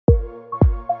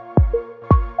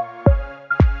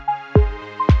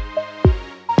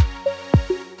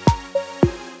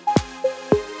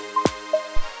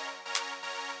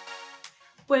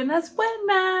Buenas,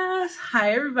 buenas.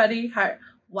 Hi, everybody. Hi.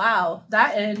 Wow,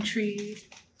 that entry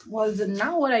was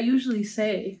not what I usually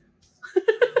say.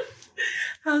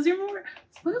 How's your morning?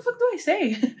 What the fuck do I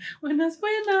say? Buenas,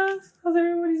 buenas. How's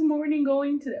everybody's morning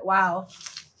going today? Wow.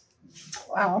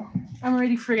 I'm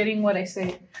already forgetting what I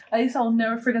say. At least I'll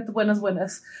never forget the buenas,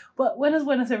 buenas. But buenas,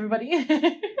 buenas, everybody.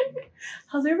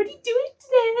 How's everybody doing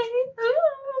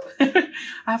today?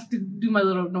 I have to do my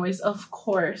little noise, of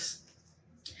course.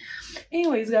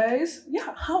 Anyways, guys,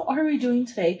 yeah, how are we doing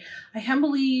today? I can't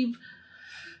believe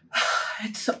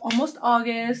it's almost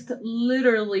August,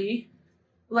 literally.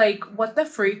 Like, what the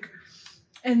freak?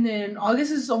 And then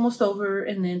August is almost over,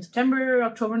 and then September,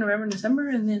 October, November, December,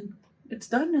 and then it's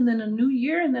done, and then a new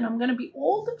year, and then I'm gonna be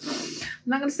old. I'm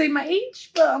not gonna say my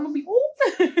age, but I'm gonna be old.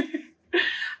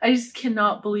 I just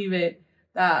cannot believe it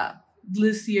that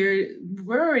this year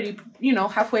we're already,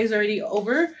 halfway is already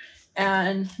over.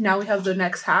 And now we have the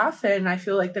next half, and I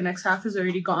feel like the next half is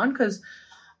already gone because,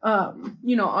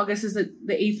 August is the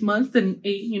 8th month, and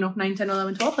 9, 10,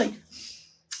 11, 12. Like,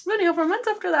 we only have 4 months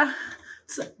after that.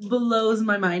 It blows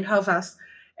my mind how fast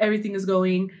everything is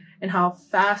going and how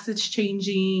fast it's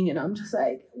changing. And I'm just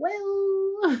like,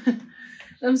 well,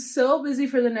 I'm so busy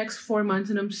for the next 4 months,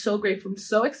 and I'm so grateful. I'm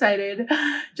so excited.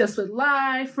 Just with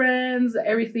life, friends,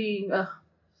 everything.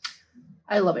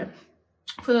 I love it.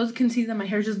 For those who can see that my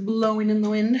hair is just blowing in the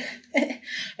wind.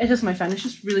 It's just my fan. It's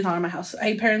just really hot in my house.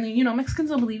 Apparently, Mexicans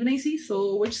don't believe in AC,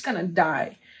 so we're just gonna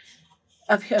die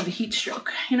of a heat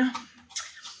stroke,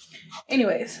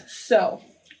 Anyways, so,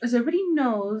 as everybody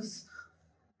knows,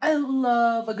 I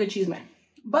love a good cheese man.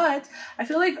 But I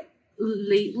feel like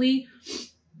lately,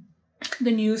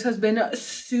 the news has been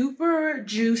super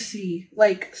juicy.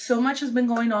 Like, so much has been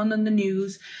going on in the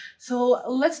news. So,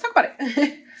 let's talk about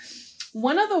it.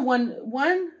 One of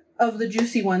the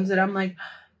juicy ones that I'm like,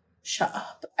 shut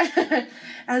up,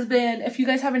 has been, if you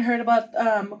guys haven't heard about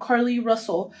Carly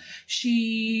Russell,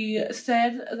 she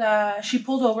said that she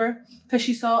pulled over because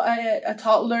she saw a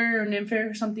toddler or an infant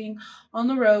or something on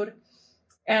the road,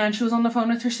 and she was on the phone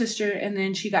with her sister, and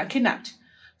then she got kidnapped.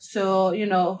 So,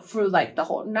 for like the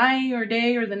whole night or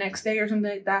day or the next day or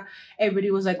something like that, everybody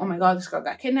was like, oh my God, this girl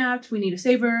got kidnapped. We need to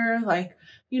save her. Like,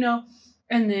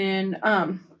 and then,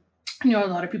 a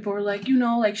lot of people were like,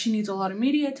 like she needs a lot of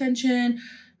media attention,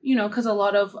 because a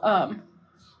lot of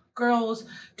girls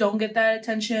don't get that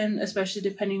attention, especially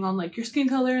depending on like your skin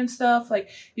color and stuff.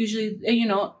 Like usually,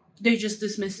 they just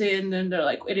dismiss it, and then they're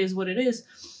like, it is what it is.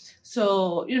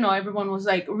 So, everyone was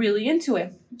like really into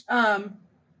it.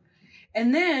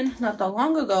 And then not that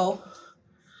long ago,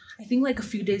 I think like a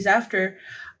few days after,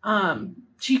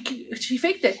 she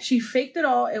faked it. She faked it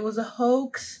all. It was a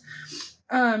hoax.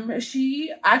 She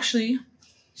actually,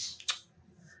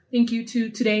 thank you to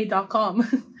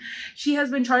today.com, she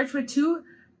has been charged with two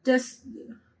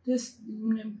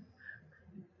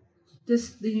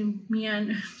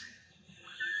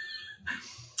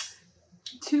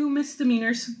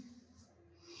misdemeanors.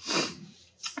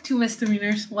 Two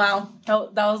misdemeanors. Wow.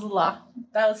 That was a lot.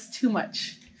 That was too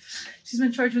much. She's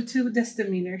been charged with 2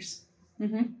 misdemeanors.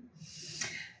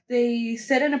 They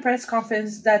said in a press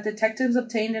conference that detectives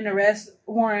obtained an arrest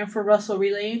warrant for Russell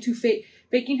relating to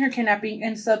faking her kidnapping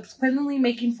and subsequently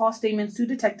making false statements to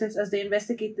detectives as they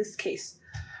investigate this case.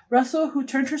 Russell, who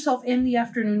turned herself in the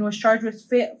afternoon, was charged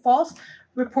with false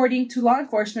reporting to law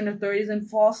enforcement authorities and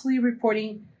falsely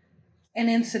reporting an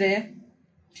incident.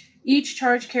 Each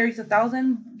charge carries a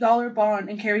 $1,000 bond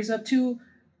and carries up to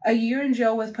a year in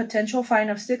jail with potential fine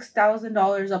of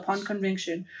 $6,000 upon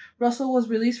conviction. Russell was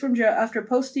released from jail after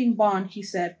posting bond, he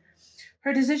said.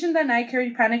 Her decision that night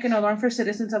carried panic and alarm for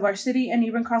citizens of our city and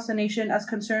even across the nation as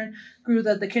concern grew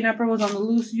that the kidnapper was on the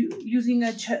loose using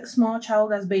a small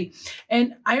child as bait.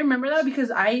 And I remember that because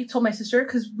I told my sister,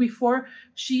 because before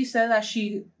she said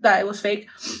that it was fake,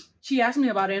 she asked me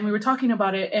about it and we were talking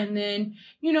about it. And then,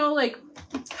 like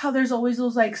how there's always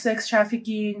those like sex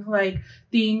trafficking, like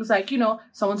things like,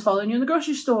 someone's following you in the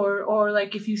grocery store, or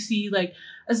like if you see like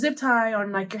a zip tie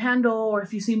on like your handle, or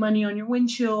if you see money on your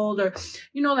windshield, or,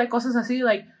 like cosas así,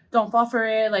 like don't fall for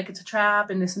it, like it's a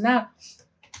trap and this and that.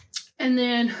 And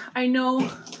then I know,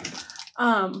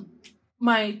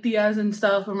 my tias and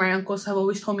stuff or my uncles have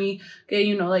always told me,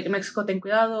 okay, like in Mexico, ten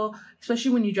cuidado,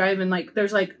 especially when you drive and like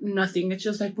there's like nothing. It's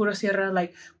just like pura sierra,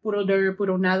 like puro dirt,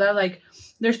 puro nada. Like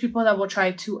there's people that will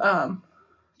try to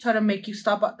make you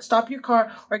stop your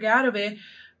car or get out of it,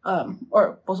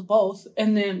 or both,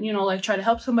 and then like try to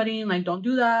help somebody and like don't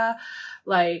do that.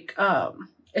 Like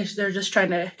if they're just trying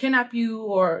to kidnap you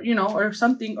or or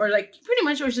something, or like pretty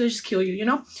much or just kill you.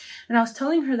 And I was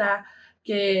telling her that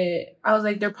I was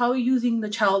like, they're probably using the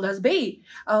child as bait.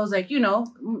 I was like, she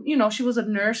was a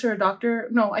nurse or a doctor.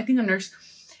 No, I think a nurse.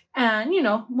 And,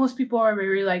 most people are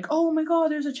very like, oh my God,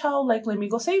 there's a child. Like, let me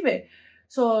go save it.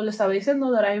 So le estaba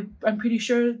diciendo that I'm pretty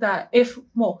sure that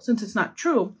since it's not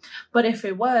true, but if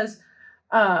it was,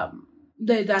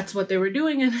 that's what they were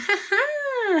doing. And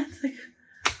it's like,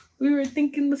 we were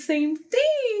thinking the same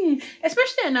thing.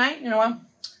 Especially at night,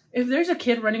 if there's a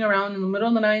kid running around in the middle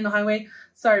of the night in the highway,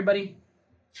 sorry, buddy.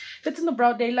 If it's in the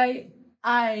broad daylight,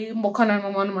 I will call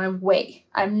 911 on my way.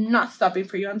 I'm not stopping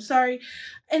for you. I'm sorry.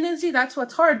 And then see, that's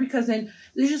what's hard, because then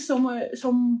there's just so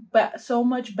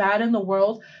much bad in the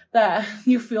world that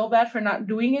you feel bad for not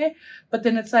doing it. But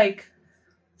then it's like,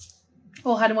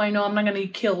 well, how do I know I'm not going to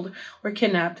get killed or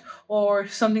kidnapped or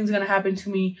something's going to happen to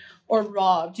me or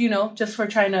robbed, just for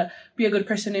trying to be a good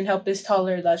person and help this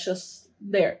toddler that's just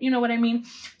there. You know what I mean?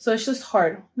 So it's just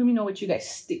hard. Let me know what you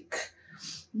guys think.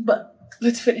 But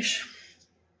let's finish.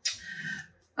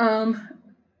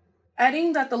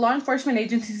 Adding that the law enforcement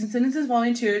agencies and citizens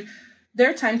volunteered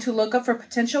their time to look up for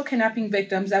potential kidnapping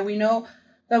victims that we know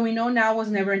now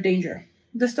was never in danger.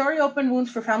 The story opened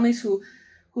wounds for families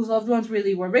whose loved ones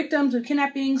really were victims of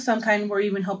kidnapping. Some kind were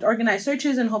even helped organize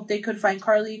searches and hoped they could find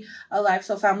Carly alive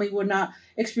so family would not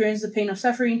experience the pain of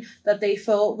suffering that they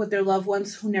felt with their loved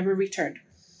ones who never returned.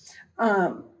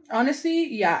 Honestly,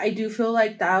 yeah, I do feel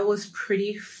like that was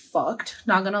pretty fucked,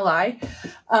 not gonna lie.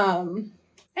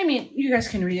 I mean, you guys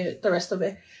can read it, the rest of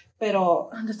it,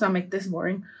 pero let's not make this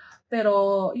boring.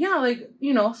 Pero yeah, like,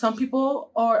 some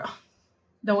people are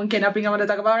the one kidnapping I'm gonna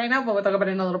talk about right now, but we'll talk about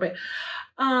it in a little bit.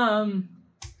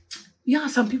 Yeah,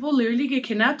 some people literally get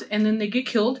kidnapped and then they get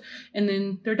killed and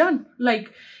then they're done.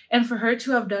 Like, and for her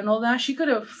to have done all that, she could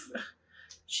have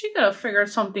figured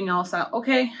something else out.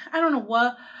 Okay, I don't know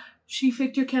what she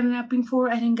faked your kidnapping for.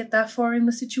 I didn't get that far in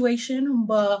the situation,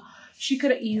 but she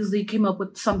could have easily came up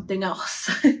with something else.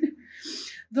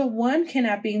 The one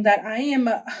kidnapping that I am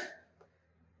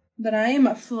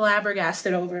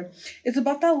flabbergasted over is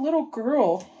about that little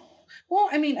girl. Well,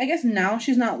 I mean, I guess now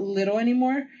she's not little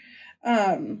anymore.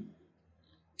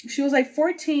 She was like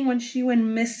 14 when she went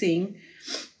missing.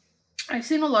 I've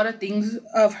seen a lot of things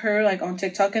of her like on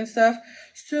TikTok and stuff,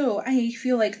 so I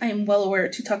feel like I am well aware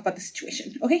to talk about the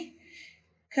situation, okay?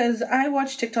 Because I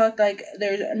watch TikTok like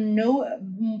there's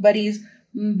nobody's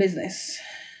business.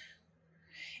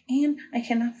 And I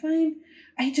cannot find...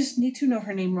 I just need to know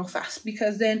her name real fast,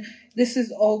 because then this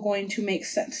is all going to make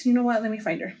sense. You know what? Let me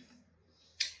find her.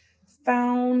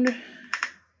 Found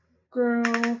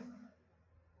girl.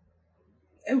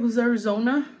 It was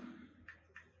Arizona.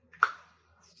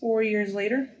 4 years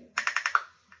later.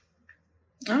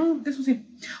 Oh, this was him.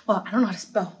 Well, I don't know how to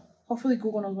spell. Hopefully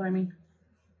Google knows what I mean.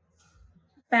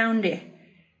 Found it.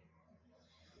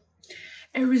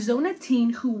 Arizona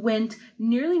teen who went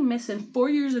nearly missing 4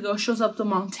 years ago shows up at the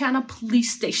Montana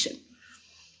police station.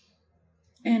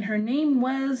 And her name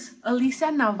was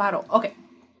Alicia Navarro. Okay.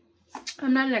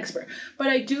 I'm not an expert, but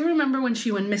I do remember when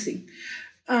she went missing.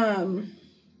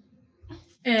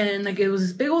 And like it was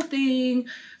this big old thing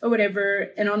or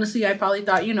whatever. And honestly, I probably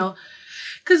thought,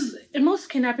 because in most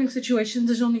kidnapping situations,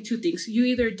 there's only two things. You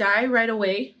either die right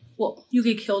away. Well, you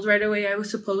get killed right away, I would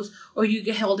suppose, or you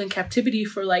get held in captivity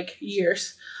for like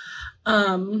years.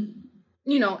 And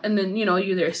then, you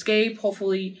either escape,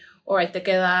 hopefully, or ahí te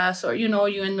quedas, or,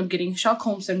 you end up getting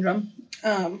Stockholm syndrome.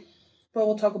 But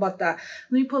we'll talk about that.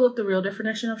 Let me pull up the real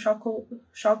definition of Stockholm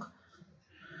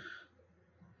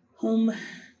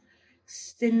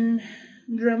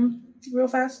syndrome real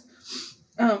fast.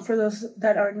 For those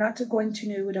that are not going to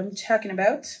know what I'm talking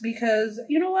about, because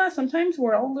you know what? Sometimes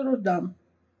we're all a little dumb.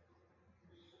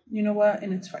 You know what?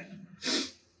 And it's fine.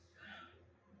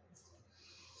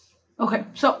 Okay,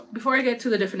 so before I get to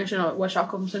the definition of what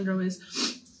Stockholm syndrome is,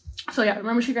 so yeah,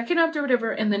 remember she got kidnapped or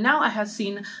whatever, and then now I have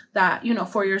seen that,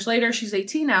 4 years later, she's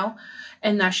 18 now,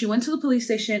 and that she went to the police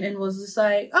station and was just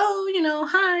like, oh,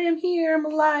 hi, I'm here, I'm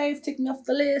alive, take me off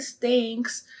the list,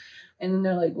 thanks. And then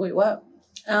they're like, wait, what?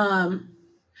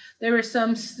 There were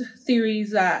some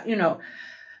theories that,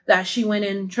 that she went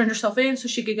and turned herself in so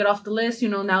she could get off the list,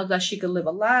 now that she could live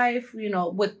a life,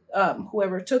 with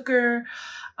whoever took her,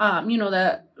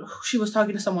 that she was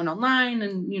talking to someone online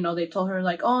and, they told her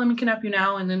like, oh, let me kidnap you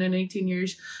now. And then in 18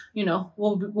 years,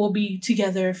 we'll be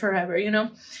together forever,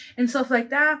 and stuff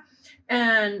like that.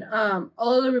 And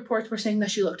all of the reports were saying that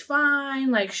she looked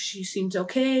fine, like she seemed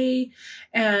okay.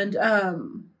 And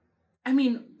I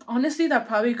mean, honestly, that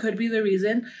probably could be the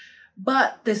reason.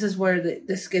 But this is where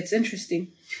this gets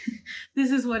interesting. This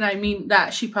is what I mean,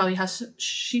 that she probably has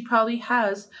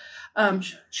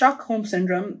Stockholm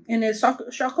syndrome. And it's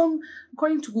Stockholm,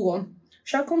 according to Google,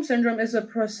 Stockholm syndrome is a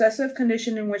processive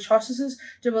condition in which hostages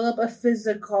develop a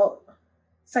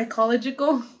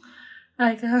psychological,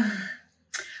 like,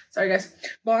 sorry guys,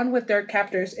 bond with their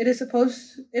captors. It is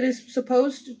supposed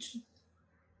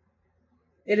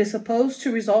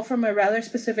to result from a rather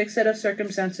specific set of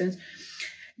circumstances,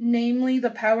 namely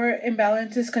the power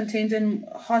imbalances contained in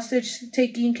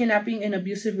hostage-taking, kidnapping, and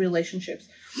abusive relationships.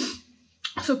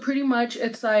 So pretty much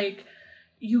it's like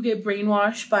you get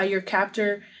brainwashed by your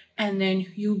captor, and then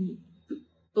you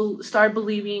start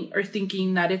believing or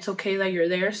thinking that it's okay that you're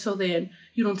there, so then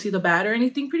you don't see the bad or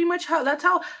anything. Pretty much that's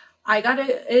how I got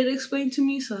it explained to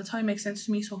me, so that's how it makes sense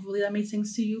to me. So hopefully that made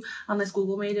sense to you. Unless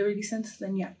Google made it really sense,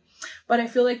 then yeah. But I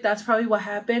feel like that's probably what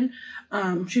happened.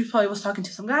 She probably was talking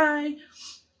to some guy.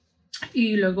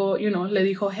 Y luego, le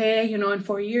dijo, hey, in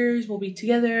 4 years we'll be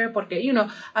together. Porque,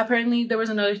 apparently there was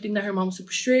another thing that her mom was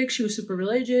super strict. She was super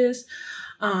religious.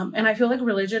 And I feel like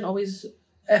religion always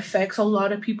affects a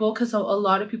lot of people, because a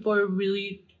lot of people are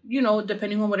really,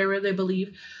 depending on whatever they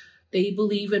believe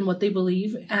in what they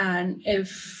believe. And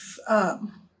if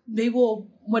they will,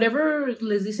 whatever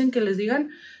les dicen que les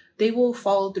digan, they will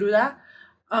follow through that.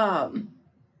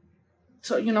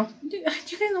 So, you guys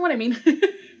know what I mean.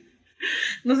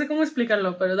 No sé cómo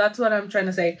explicarlo, but that's what I'm trying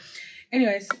to say.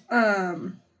 Anyways,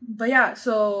 but yeah,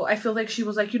 so I feel like she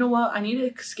was like, you know what, I need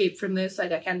to escape from this.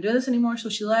 Like, I can't do this anymore. So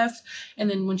she left. And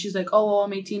then when she's like, oh, well,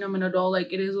 I'm 18, I'm an adult,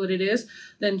 like, it is what it is.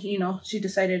 Then, she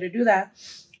decided to do that.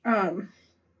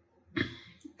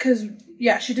 Because,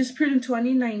 yeah, she disappeared in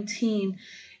 2019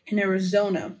 in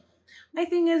Arizona. My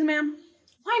thing is, ma'am,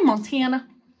 why Montana?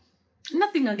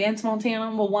 Nothing against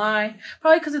Montana, but why?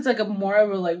 Probably because it's like a more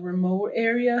of a like remote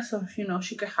area, so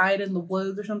she could hide in the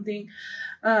woods or something.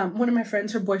 One of my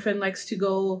friends, her boyfriend likes to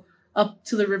go up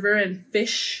to the river and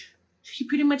fish. He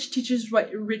pretty much teaches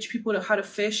rich people how to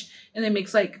fish, and then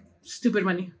makes like stupid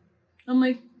money. I'm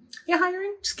like, yeah,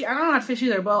 hiring? Just kidding. I don't know how to fish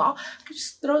either, but I could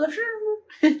just throw the.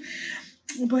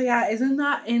 But yeah, isn't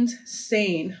that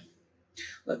insane?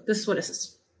 Look, this is what it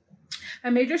says. A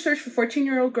major search for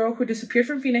 14-year-old girl who disappeared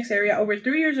from Phoenix area over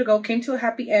 3 years ago came to a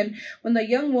happy end when the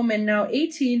young woman, now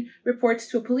 18, reports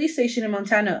to a police station in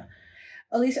Montana.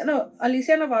 Alicia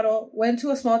Navarro went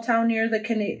to a small town near the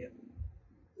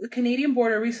Canadian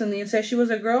border recently and said she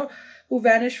was a girl who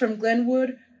vanished from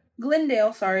Glendale,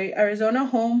 Arizona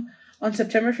home on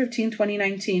September 15,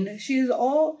 2019. She is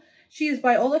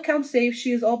by all accounts safe,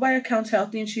 she is all by accounts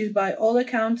healthy, and she is by all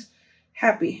accounts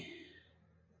happy.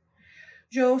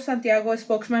 Joe Santiago, a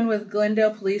spokesman with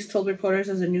Glendale Police, told reporters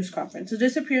at a news conference. The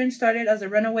disappearance started as a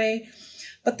runaway,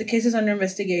 but the case is under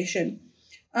investigation.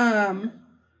 And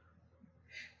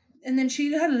then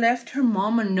she had left her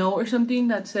mom a note or something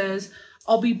that says,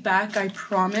 I'll be back, I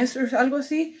promise, or algo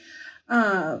así.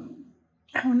 I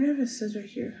wonder if it says right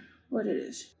here what it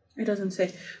is. It doesn't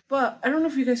say. But I don't know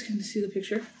if you guys can see the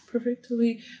picture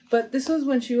perfectly. But this was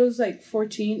when she was like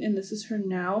 14, and this is her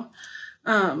now.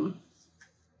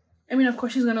 I mean, of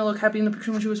course, she's going to look happy in the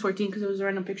picture when she was 14 because it was a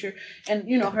random picture. And,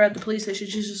 her at the police station,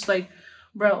 she's just like,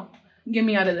 bro, get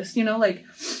me out of this, that's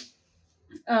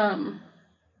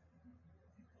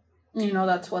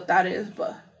what that is.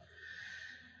 But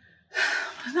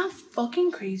isn't that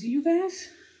fucking crazy, you guys?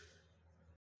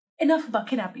 Enough about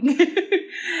kidnapping.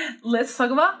 Let's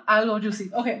talk about algo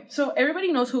juicy. Okay, so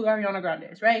everybody knows who Ariana Grande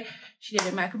is, right? She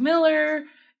dated Mac Miller,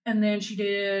 and then she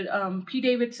dated Pete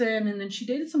Davidson, and then she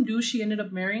dated some dude she ended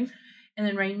up marrying. And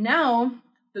then right now,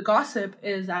 the gossip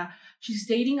is that she's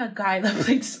dating a guy that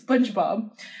played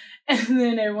SpongeBob. And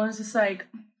then everyone's just like,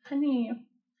 honey, are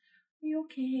you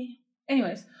okay?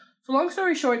 Anyways, so long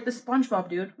story short, the SpongeBob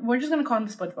dude, we're just going to call him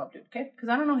the SpongeBob dude, okay? Because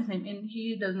I don't know his name, and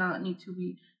he does not need to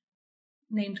be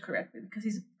named correctly because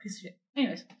he's a piece of shit.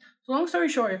 Anyways, so long story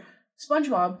short,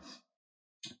 SpongeBob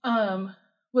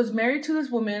was married to this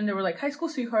woman. They were like high school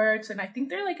sweethearts, and I think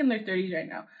they're like in their 30s right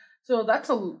now. So that's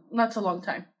a long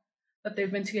time that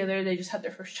they've been together. They just had their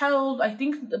first child. I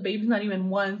think the baby's not even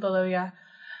one todavía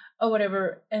or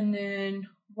whatever. And then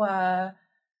the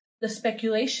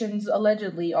speculations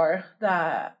allegedly are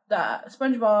that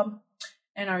SpongeBob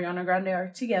and Ariana Grande are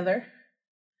together.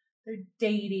 They're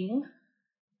dating.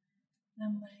 And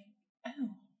I'm like,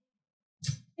 oh,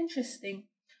 interesting.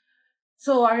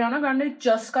 So Ariana Grande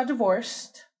just got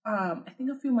divorced, I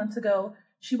think a few months ago.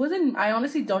 I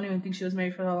honestly don't even think she was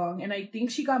married for that long. And I think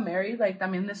she got married, like,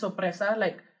 también de sorpresa,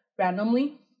 like,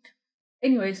 randomly.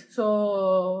 Anyways,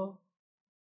 so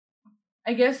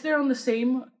I guess they're on the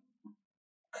same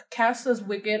cast as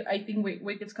Wicked. I think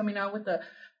Wicked's coming out with I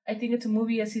think it's a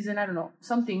movie, a season, I don't know,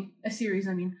 something, a series,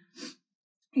 I mean.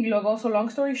 Y luego, so long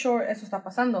story short, eso está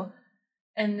pasando.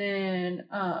 And then,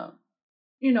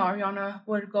 Ariana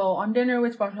would go on dinner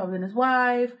with SpongeBob and his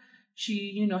wife.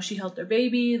 She held their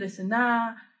baby, this and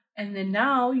that. And then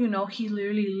now, he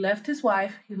literally left his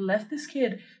wife, he left this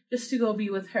kid just to go be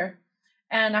with her.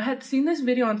 And I had seen this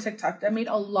video on TikTok that made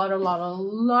a lot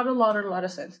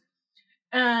of sense.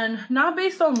 And not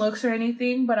based on looks or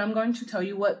anything, but I'm going to tell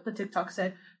you what the TikTok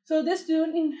said. So this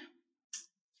dude, he's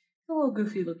a little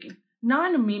goofy looking. Not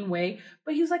in a mean way,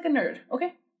 but he's like a nerd,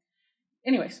 okay?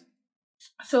 Anyways,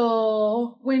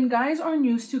 so when guys aren't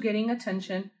used to getting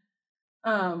attention,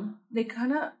 they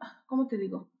kind of, ¿cómo te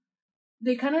digo?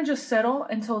 They kind of just settle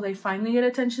until they finally get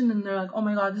attention and they're like, oh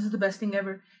my God, this is the best thing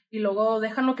ever. Y luego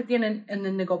dejan lo que tienen and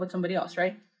then they go with somebody else,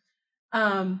 right?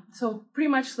 So pretty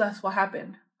much that's what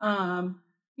happened.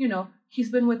 He's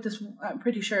been with this, I'm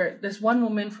pretty sure, this one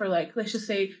woman for like, let's just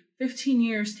say 15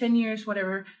 years, 10 years,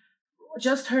 whatever.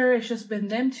 Just her, it's just been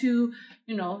them two,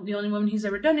 the only woman he's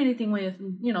ever done anything with,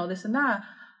 this and that.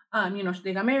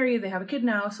 They got married, they have a kid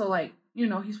now, so like,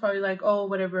 he's probably like, oh,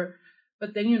 whatever.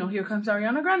 But then, here comes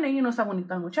Ariana Grande, esta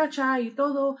bonita muchacha y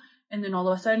todo. And then all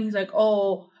of a sudden he's like,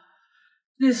 oh,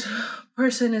 this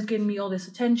person is getting me all this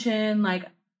attention. Like,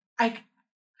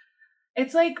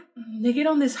 it's like they get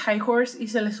on this high horse y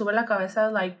se les sube la cabeza.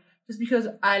 Like, just because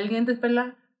alguien te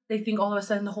pela, they think all of a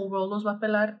sudden the whole world los va a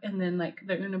pelar. And then, like,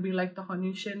 they're going to be like the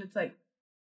honey shit. And it's like,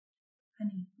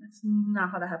 honey, that's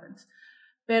not how that happens.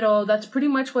 Pero that's pretty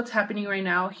much what's happening right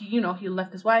now. He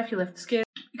left his wife, he left his kid,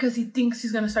 because he thinks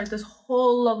he's going to start this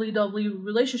whole lovely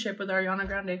relationship with Ariana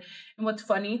Grande. And what's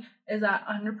funny is that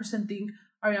I 100% think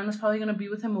Ariana's probably going to be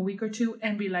with him a week or two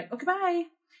and be like, okay, bye.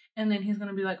 And then he's going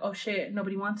to be like, oh shit,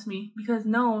 nobody wants me. Because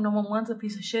no one wants a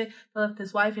piece of shit to left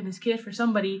his wife and his kid for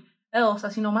somebody else,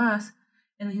 así nomás.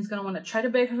 And then he's going to want to try to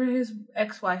beg for his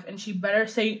ex-wife, and she better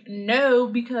say no,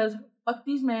 because fuck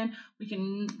these men. We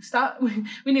can stop. We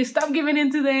need to stop giving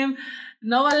in to them.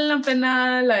 No vale la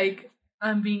pena. Like,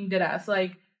 I'm being dead ass.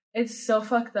 Like, it's so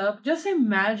fucked up. Just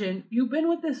imagine you've been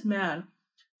with this man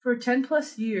for 10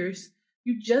 plus years.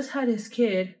 You just had his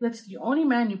kid. That's the only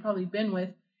man you've probably been with.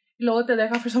 Y luego te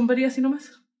deja for somebody así nomás.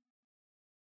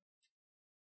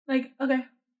 Like, okay.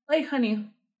 Like, honey.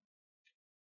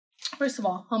 First of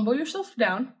all, humble yourself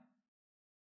down.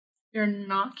 You're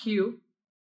not cute.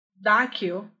 That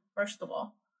cute. First of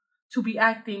all, to be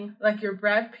acting like you're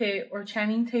Brad Pitt or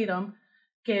Channing Tatum,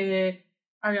 que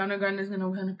Ariana Grande is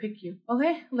gonna pick you.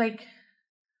 Okay? Like,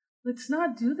 let's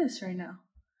not do this right now.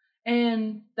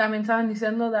 And también estaban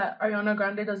diciendo that Ariana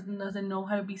Grande doesn't know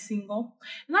how to be single.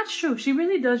 And that's true. She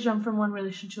really does jump from one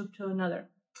relationship to another.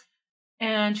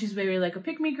 And she's very like a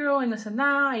pick-me girl, and this and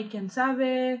that, y quien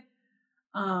sabe.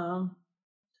 I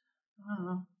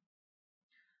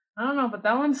don't know, but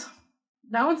that one's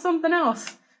something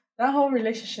else. That whole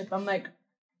relationship, I'm like,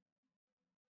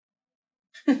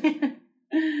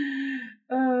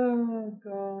 oh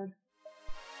God.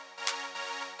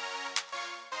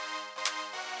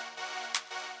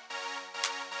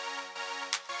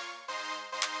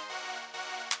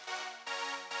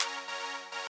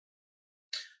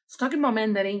 It's talking about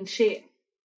men that ain't shit.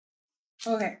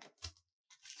 Okay.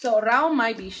 So Rao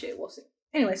might be shit, we'll see.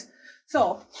 Anyways,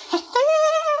 so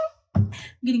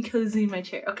getting cozy in my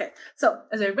chair. Okay, so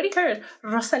as everybody heard,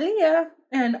 Rosalia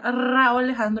and Raúl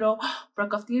Alejandro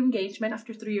broke off the engagement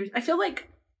after 3 years. I feel like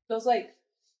those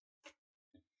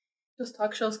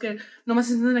talk shows que nomás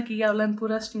se sienten aquí y hablan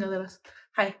puras chingaderas.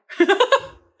 Hi.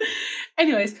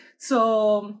 Anyways,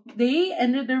 so they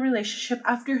ended their relationship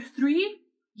after 3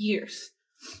 years.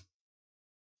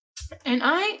 And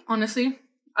I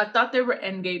thought they were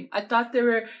endgame. I thought they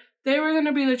were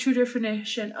gonna be the true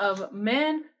definition of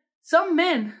men. Some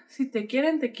men, si te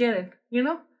quieren,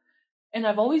 And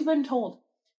I've always been told,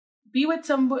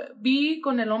 be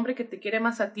con el hombre que te quiere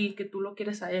más a ti, que tú lo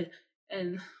quieres a él.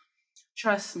 And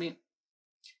trust me,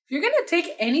 if you're gonna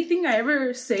take anything I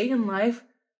ever say in life,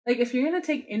 like if you're gonna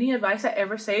take any advice I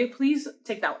ever say, please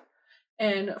take that one.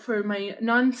 And for my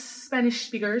non-Spanish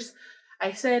speakers,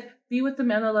 I said, be with the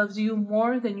man that loves you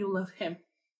more than you love him.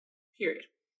 Period.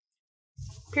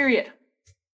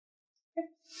 Okay.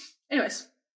 Anyways.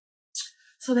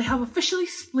 So they have officially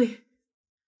split.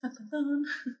 Dun, dun, dun.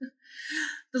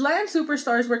 The Latin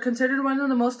superstars were considered one of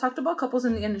the most talked about couples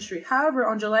in the industry. However,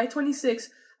 on July 26,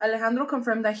 Alejandro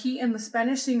confirmed that he and the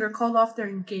Spanish singer called off their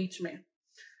engagement.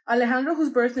 Alejandro,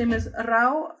 whose birth name is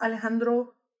Raúl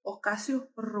Alejandro Ocasio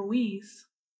Ruiz,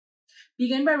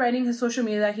 began by writing his social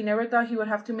media that he never thought he would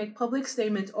have to make public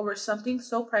statements over something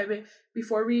so private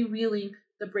before revealing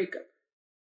the breakup.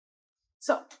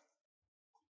 So,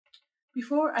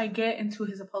 before I get into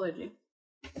his apology,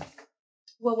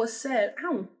 what was said,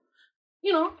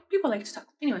 people like to talk.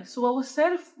 Anyway, so what was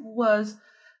said was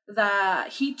that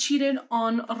he cheated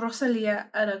on Rosalia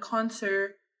at a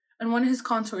concert, in one of his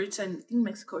concerts in, I think,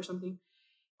 Mexico or something,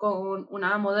 con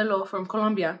una modelo from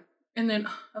Colombia. And then,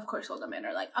 of course, all the men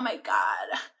are like, oh my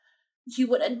God, you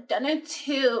would have done it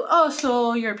too. Oh,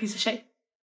 so you're a piece of shit.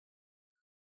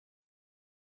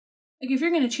 Like, if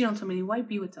you're going to cheat on somebody, why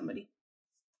be with somebody?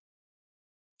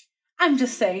 I'm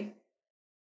just saying.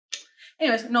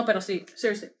 Anyways, no, pero sí,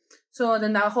 seriously. So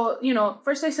then that whole,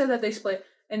 first they said that they split,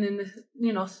 and then,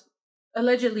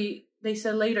 allegedly they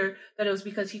said later that it was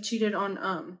because he cheated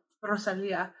on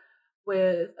Rosalia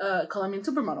with a Colombian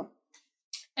supermodel.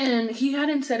 And he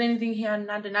hadn't said anything. He had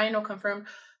not denied, no confirmed,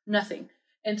 nothing.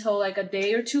 Until like a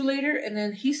day or two later, and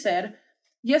then he said,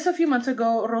 yes, a few months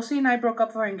ago, Rosie and I broke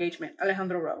up for our engagement,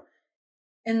 Alejandro wrote.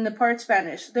 In the part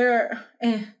Spanish.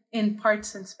 In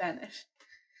parts in Spanish.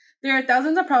 There are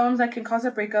thousands of problems that can cause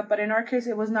a breakup, but in our case,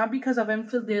 it was not because of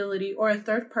infidelity or a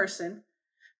third person.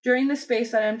 During the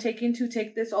space that I'm taking to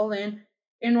take this all in,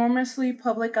 enormously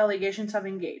public allegations have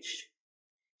engaged.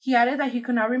 He added that he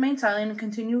could not remain silent and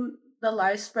continue the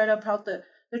lies spread about the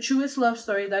truest love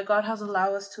story that God has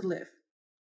allowed us to live.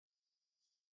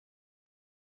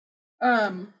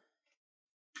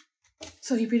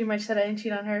 So he pretty much said I didn't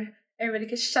cheat on her. Everybody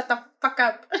can shut the fuck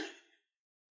up.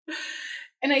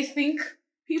 And I think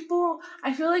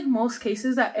I feel like most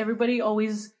cases that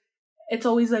it's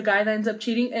always a guy that ends up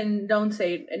cheating, and don't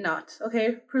say it not,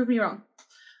 okay? Prove me wrong.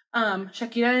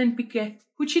 Shakira and Piqué.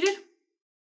 Who cheated?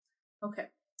 Okay.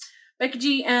 Becky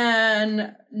G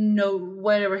and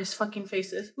whatever his fucking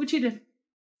face is. Who cheated?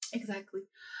 Exactly.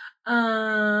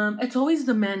 It's always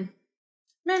the men.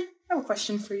 Men, I have a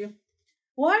question for you.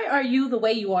 Why are you the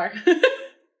way you are?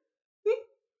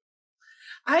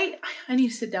 I need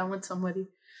to sit down with somebody.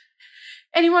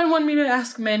 Anyone want me to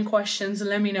ask men questions,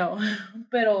 let me know.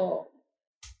 Pero,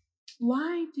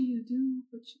 why do you do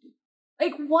what you do?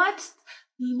 Like,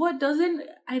 what doesn't,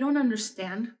 I don't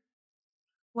understand.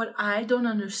 What I don't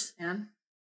understand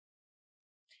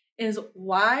is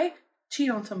why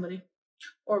cheat on somebody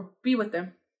or be with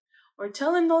them or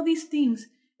tell them all these things,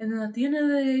 and then at the end of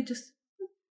the day, just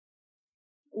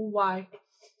why?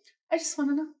 I just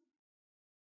want to know.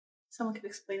 Someone could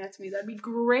explain that to me. That'd be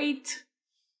great.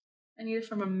 I need it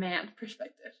from a man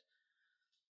perspective.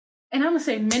 And I'm going to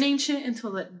say men ain't shit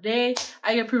until the day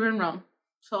I get proven wrong.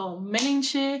 So men ain't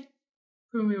shit,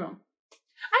 prove me wrong.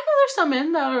 I know there's some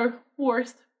men that are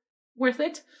worth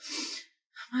it.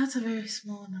 That's a very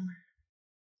small number.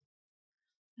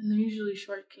 And they're usually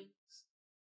short kings.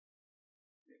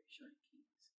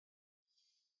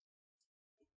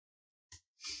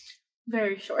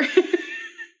 Very short. Very short.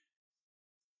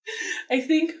 I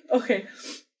think, okay.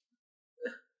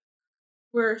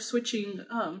 We're switching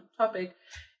topic.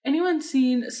 Anyone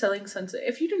seen Selling Sunset?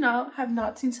 If you have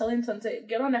not seen Selling Sunset,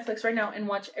 get on Netflix right now and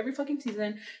watch every fucking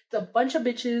season. It's a bunch of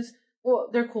bitches. Well,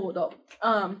 they're cool though.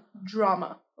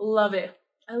 Drama. Love it.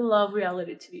 I love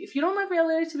reality TV. If you don't like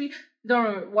reality TV,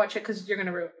 don't watch it because you're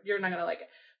not gonna like it.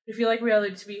 If you like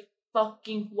reality TV,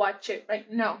 fucking watch it right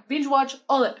now. Binge watch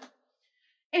all of it.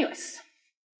 Anyways.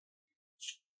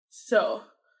 So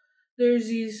there's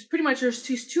these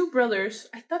two brothers.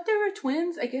 I thought they were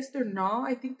twins. I guess they're not.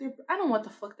 I don't know what the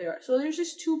fuck they are. So there's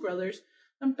just two brothers.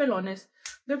 I'm pelones.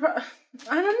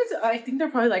 I think they're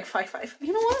probably like 5'5".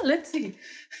 You know what? Let's see.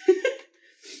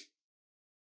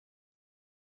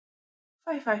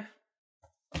 5'5".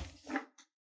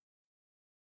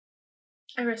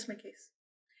 I rest my case.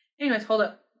 Anyways, hold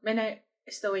up. I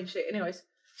still ain't shit. Anyways.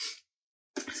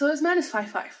 So this man is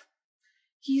 5'5".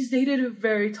 He's dated a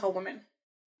very tall woman.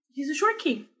 He's a short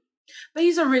king. But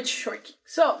he's a rich short king.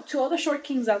 So, to all the short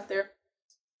kings out there,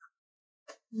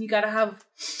 you gotta have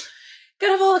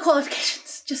all the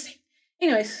qualifications. Just saying.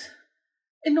 Anyways.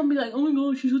 And don't be like, oh my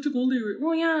god, she's such a gold digger.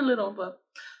 Well, yeah, a little, but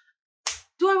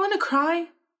do I want to cry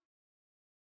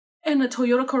in a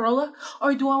Toyota Corolla?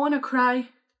 Or do I want to cry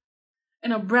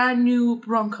in a brand new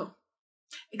Bronco?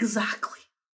 Exactly.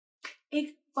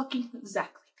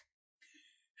 Exactly.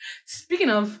 Speaking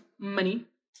of money,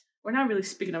 we're not really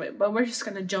speaking of it, but we're just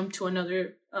gonna jump to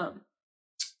another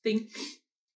thing.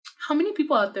 How many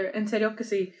people out there, en serio que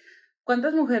sí,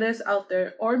 cuántas mujeres out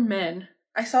there, or men,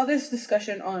 I saw this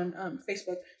discussion on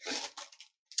Facebook,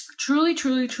 truly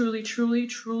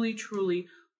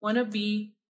want to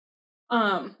be,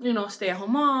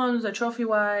 stay-at-home moms, a trophy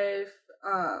wife,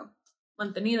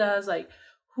 mantenidas, like,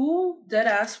 who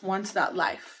deadass wants that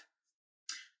life?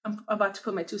 I'm about to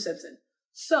put my 2 cents in.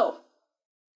 So,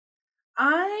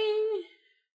 I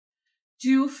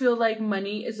do feel like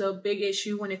money is a big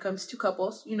issue when it comes to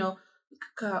couples. It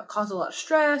could cause a lot of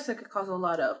stress. It could cause a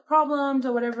lot of problems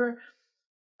or whatever.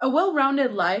 A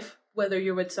well-rounded life whether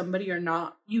you're with somebody or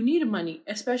not, you need money,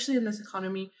 especially in this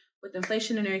economy with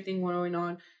inflation and everything going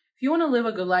on. If you want to live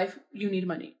a good life, you need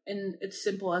money. And it's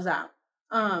simple as that.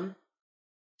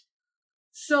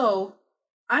 So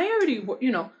I already,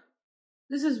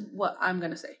 this is what I'm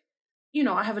going to say.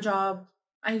 I have a job.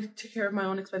 I take care of my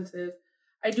own expenses.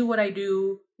 I do what I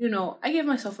do. I give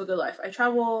myself a good life. I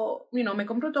travel, me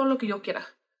compro todo lo que yo quiera.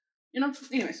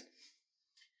 Anyways.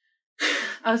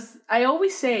 I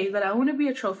always say that I want to be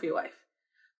a trophy wife.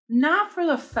 Not for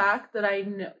the fact that I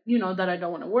know, that I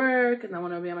don't want to work and I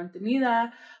want to be a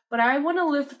mantenida, but I want to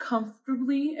live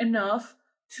comfortably enough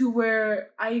to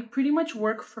where I pretty much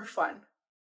work for fun.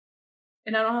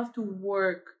 And I don't have to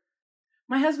work.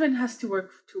 My husband has to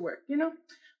work,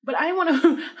 but I want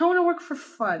to work for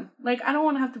fun. Like, I don't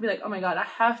want to have to be like, oh my God, I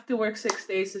have to work 6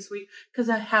 days this week because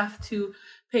I have to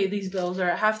pay these bills,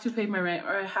 or I have to pay my rent,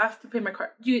 or I have to pay my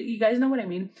car. You guys know what I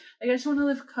mean? Like, I just want to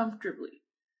live comfortably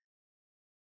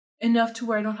enough to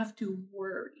where I don't have to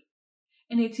worry.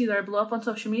 And it's either I blow up on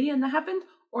social media and that happened,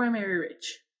 or I'm very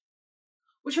rich.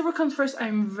 Whichever comes first,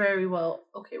 I'm very well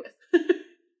okay with.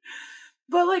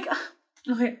 But like,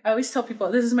 okay, I always tell people,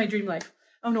 this is my dream life.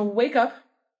 I'm going to wake up,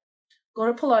 go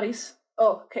to Pilates.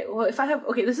 Oh, okay. Well,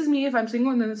 this is me if I'm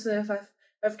single, and then this is if I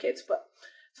have kids. But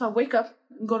so I'll wake up,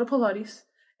 go to Pilates,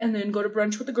 and then go to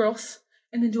brunch with the girls,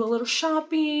 and then do a little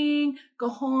shopping, go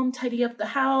home, tidy up the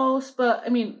house. But I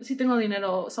mean, si tengo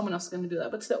dinero, someone else is going to do that,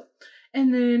 but still.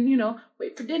 And then,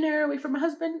 wait for dinner, wait for my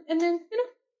husband, and then,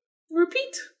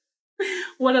 repeat.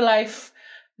 What a life.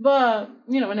 But,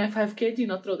 and if I have kids,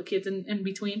 throw the kids in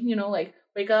between, like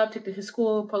wake up, take them to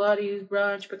school, Pilates,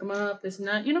 brunch, pick them up, this and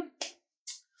that,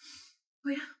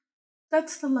 But yeah,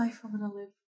 that's the life I'm going to live.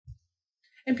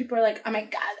 And people are like, oh my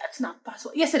God, that's not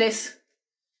possible. Yes, it is.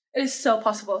 It is so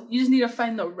possible. You just need to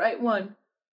find the right one.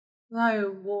 I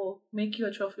will make you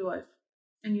a trophy wife.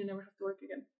 And you never have to work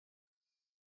again.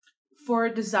 For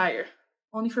desire.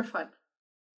 Only for fun.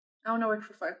 I want to work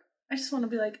for fun. I just want to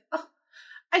be like, oh,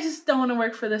 I just don't want to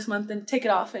work for this month and take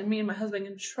it off. And me and my husband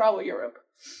can travel Europe.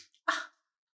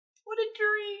 What a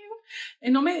dream.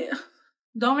 And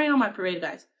don't rain on my parade,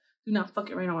 guys. Do not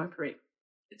fucking rain on my parade.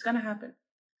 It's going to happen.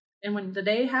 And when the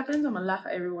day happens, I'm going to laugh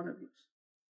at every one of you.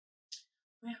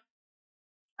 Yeah.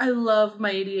 I love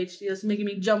my ADHD. It's making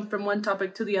me jump from one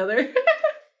topic to the other.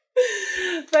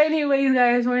 But anyways,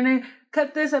 guys, we're going to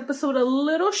cut this episode a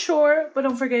little short. But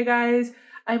don't forget, guys,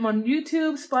 I'm on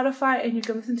YouTube, Spotify, and you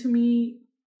can listen to me.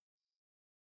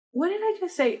 What did I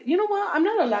just say? You know what? I'm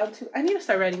not allowed to. I need to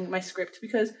start writing my script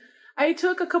because I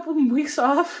took a couple of weeks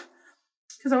off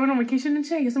because I went on vacation and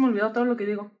shit. Y se me olvidó todo lo que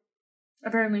digo.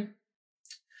 Apparently.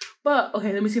 But,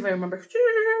 okay, let me see if I remember.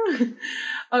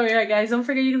 Alright, guys, don't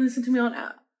forget you can listen to me on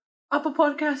Apple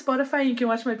Podcast, Spotify. You can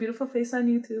watch my beautiful face on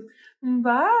YouTube.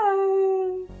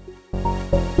 Bye!